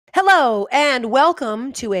Hello, and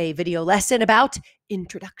welcome to a video lesson about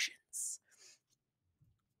introductions.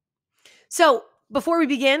 So, before we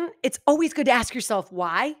begin, it's always good to ask yourself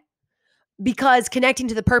why, because connecting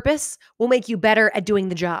to the purpose will make you better at doing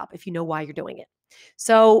the job if you know why you're doing it.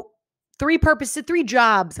 So, three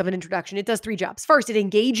jobs of an introduction. It does three jobs. First, it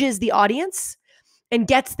engages the audience and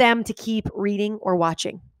gets them to keep reading or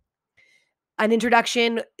watching. An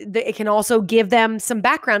introduction, it can also give them some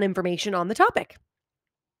background information on the topic.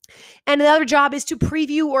 And another job is to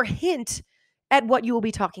preview or hint at what you will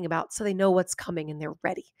be talking about so they know what's coming and they're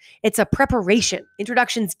ready. It's a preparation.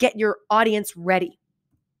 Introductions get your audience ready.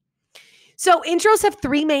 So intros have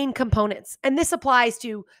three main components, and this applies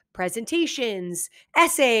to presentations,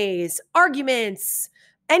 essays, arguments,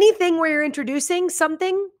 anything where you're introducing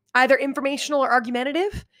something, either informational or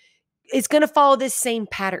argumentative, is going to follow this same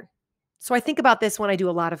pattern. So I think about this when I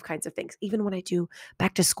do a lot of kinds of things. Even when I do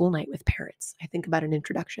back to school night with parents, I think about an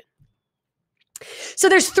introduction. So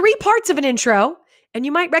there's three parts of an intro, and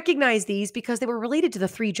you might recognize these because they were related to the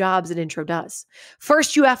three jobs an intro does.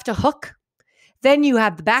 First, you have to hook. Then you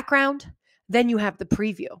have the background. Then you have the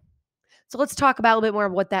preview. So let's talk about a little bit more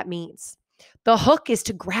of what that means. The hook is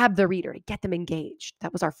to grab the reader, to get them engaged.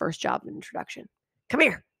 That was our first job in introduction. Come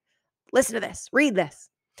here. Listen to this. Read this.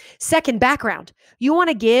 Second, background. You want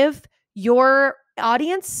to give your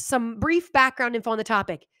audience some brief background info on the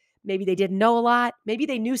topic. Maybe they didn't know a lot. Maybe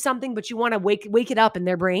they knew something, but you want to wake it up in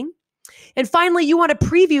their brain. And finally, you want to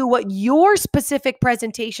preview what your specific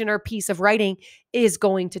presentation or piece of writing is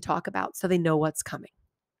going to talk about so they know what's coming.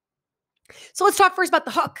 So let's talk first about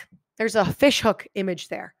the hook. There's a fish hook image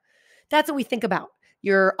there. That's what we think about.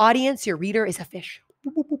 Your audience, your reader is a fish.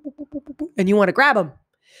 And you want to grab them.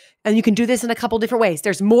 And you can do this in a couple different ways.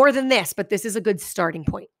 There's more than this, but this is a good starting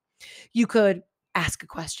point. You could ask a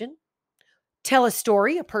question, tell a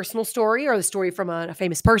story, a personal story, or the story from a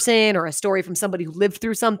famous person, or a story from somebody who lived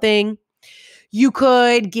through something. You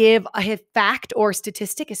could give a fact or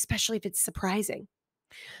statistic, especially if it's surprising.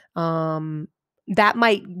 That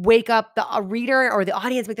might wake up a reader or the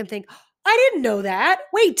audience, make them think, I didn't know that.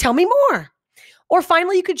 Wait, tell me more. Or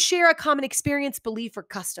finally, you could share a common experience, belief, or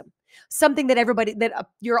custom. Something that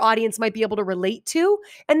your audience might be able to relate to.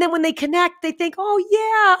 And then when they connect, they think, oh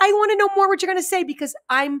yeah, I want to know more what you're going to say because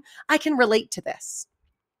I can relate to this.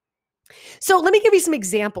 So let me give you some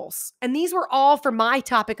examples. And these were all for my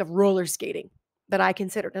topic of roller skating that I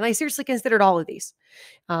considered. And I seriously considered all of these.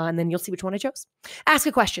 And then you'll see which one I chose. Ask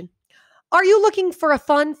a question. Are you looking for a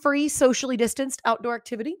fun, free, socially distanced outdoor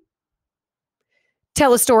activity?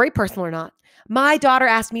 Tell a story, personal or not. My daughter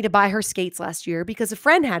asked me to buy her skates last year because a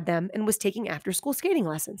friend had them and was taking after-school skating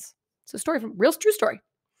lessons. So story from real true story.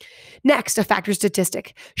 Next, a fact or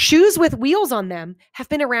statistic. Shoes with wheels on them have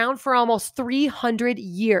been around for almost 300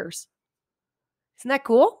 years. Isn't that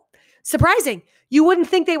cool? Surprising. You wouldn't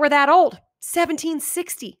think they were that old.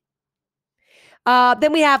 1760.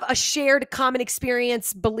 Then we have a shared common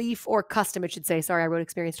experience, belief, or custom, it should say. Sorry, I wrote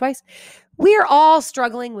experience twice. We are all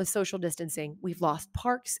struggling with social distancing. We've lost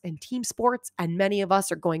parks and team sports, and many of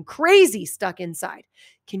us are going crazy stuck inside.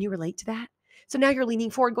 Can you relate to that? So now you're leaning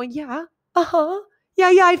forward going, yeah,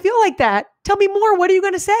 yeah, I feel like that. Tell me more. What are you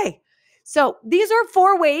going to say? So these are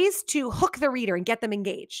 4 ways to hook the reader and get them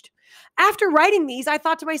engaged. After writing these, I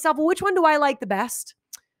thought to myself, well, which one do I like the best?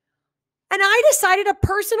 And I decided a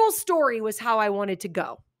personal story was how I wanted to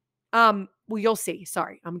go. Well, you'll see.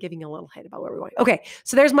 Sorry, I'm giving you a little hint about where we're going. Okay,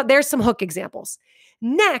 so there's some hook examples.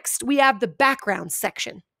 Next, we have the background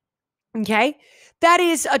section. Okay, that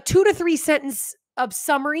is a 2 to 3 sentence of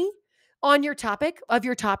summary on your topic,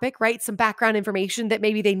 right? Some background information that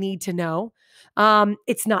maybe they need to know.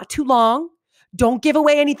 It's not too long. Don't give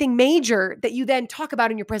away anything major that you then talk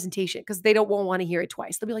about in your presentation because they won't want to hear it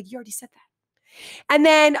twice. They'll be like, you already said that. And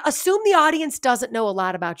then assume the audience doesn't know a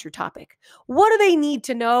lot about your topic. What do they need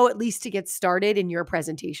to know at least to get started in your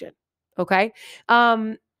presentation? Okay.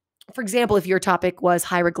 For example, if your topic was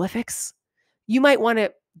hieroglyphics, you might want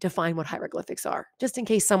to define what hieroglyphics are, just in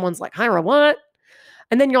case someone's like, hiero what?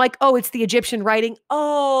 And then you're like, oh, it's the Egyptian writing.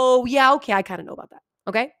 Oh, yeah, okay, I kind of know about that.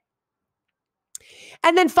 Okay.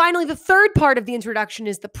 And then finally, the third part of the introduction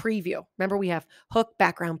is the preview. Remember, we have hook,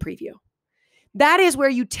 background, preview. That is where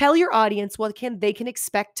you tell your audience what they can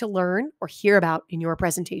expect to learn or hear about in your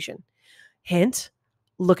presentation. Hint,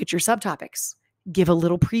 look at your subtopics. Give a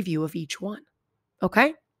little preview of each one.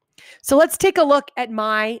 Okay? So let's take a look at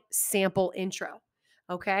my sample intro.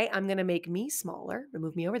 Okay, I'm going to make me smaller.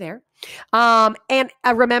 Remove me over there. And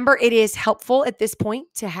remember, it is helpful at this point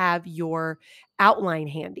to have your outline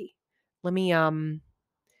handy. Let me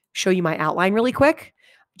show you my outline really quick.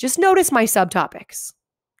 Just notice my subtopics.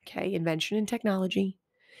 Okay, invention and technology,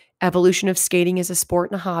 evolution of skating as a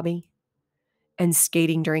sport and a hobby, and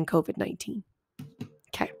skating during COVID-19.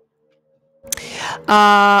 Okay.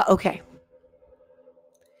 Okay.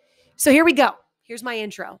 So here we go. Here's my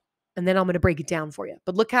intro, and then I'm going to break it down for you.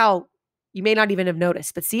 But look how you may not even have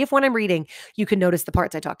noticed, but see if when I'm reading, you can notice the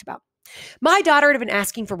parts I talked about. My daughter had been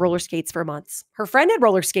asking for roller skates for months. Her friend had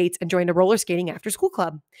roller skates and joined a roller skating after school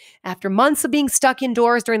club. After months of being stuck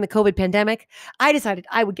indoors during the COVID pandemic, I decided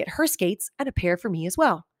I would get her skates and a pair for me as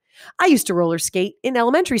well. I used to roller skate in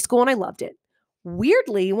elementary school and I loved it.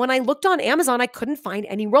 Weirdly, when I looked on Amazon, I couldn't find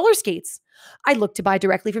any roller skates. I looked to buy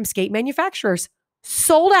directly from skate manufacturers.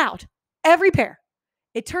 Sold out. Every pair.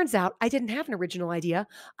 It turns out I didn't have an original idea.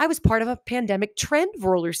 I was part of a pandemic trend of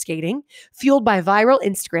roller skating, fueled by viral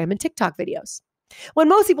Instagram and TikTok videos. When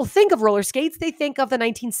most people think of roller skates, they think of the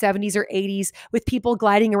 1970s or 80s with people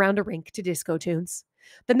gliding around a rink to disco tunes.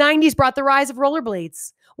 The 90s brought the rise of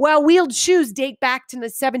rollerblades. While wheeled shoes date back to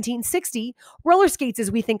 1760, roller skates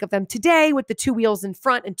as we think of them today with the 2 wheels in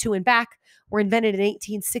front and 2 in back were invented in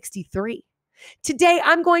 1863. Today,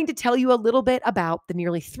 I'm going to tell you a little bit about the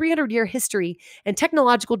nearly 300-year history and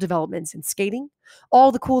technological developments in skating,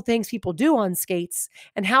 all the cool things people do on skates,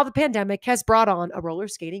 and how the pandemic has brought on a roller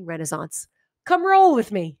skating renaissance. Come roll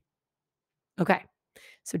with me. Okay,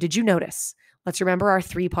 so did you notice? Let's remember our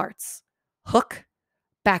 3 parts: hook,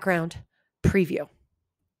 background, preview.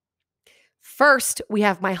 First, we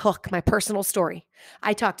have my hook, my personal story.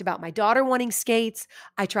 I talked about my daughter wanting skates.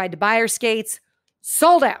 I tried to buy her skates.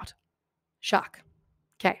 Sold out. Shock.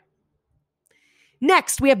 Okay.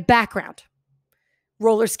 Next, we have background.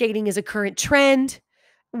 Roller skating is a current trend.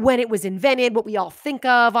 When it was invented, what we all think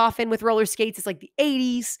of often with roller skates is like the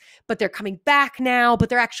 80s, but they're coming back now, but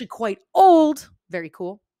they're actually quite old. Very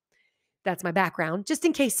cool. That's my background, just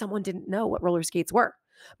in case someone didn't know what roller skates were.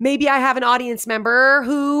 Maybe I have an audience member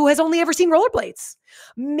who has only ever seen rollerblades.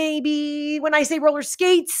 Maybe when I say roller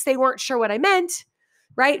skates, they weren't sure what I meant.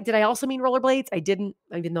 Right? Did I also mean rollerblades? I didn't,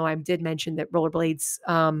 even though I did mention that rollerblades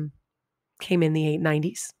came in the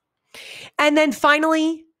 90s. And then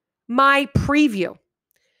finally, my preview.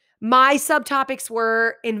 My subtopics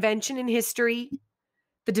were invention and history,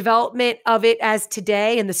 the development of it as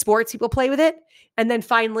today and the sports people play with it, and then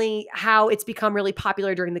finally, how it's become really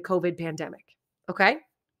popular during the COVID pandemic. Okay?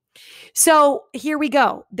 So here we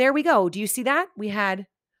go. There we go. Do you see that? We had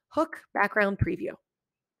hook, background, preview.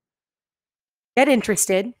 Get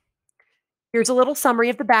interested. Here's a little summary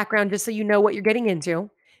of the background just so you know what you're getting into.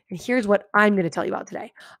 And here's what I'm going to tell you about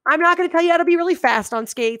today. I'm not going to tell you how to be really fast on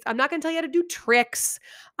skates. I'm not going to tell you how to do tricks.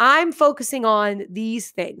 I'm focusing on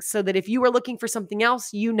these things so that if you were looking for something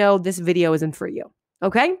else, you know this video isn't for you.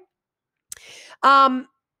 Okay?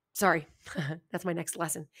 Sorry. That's my next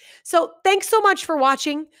lesson. So thanks so much for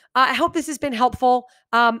watching. I hope this has been helpful.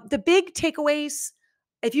 The big takeaways,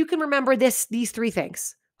 if you can remember these 3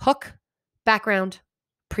 things: hook, background,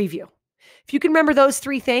 preview. If you can remember those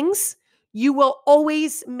 3 things, you will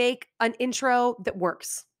always make an intro that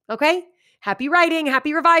works. Okay? Happy writing,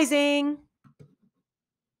 happy revising.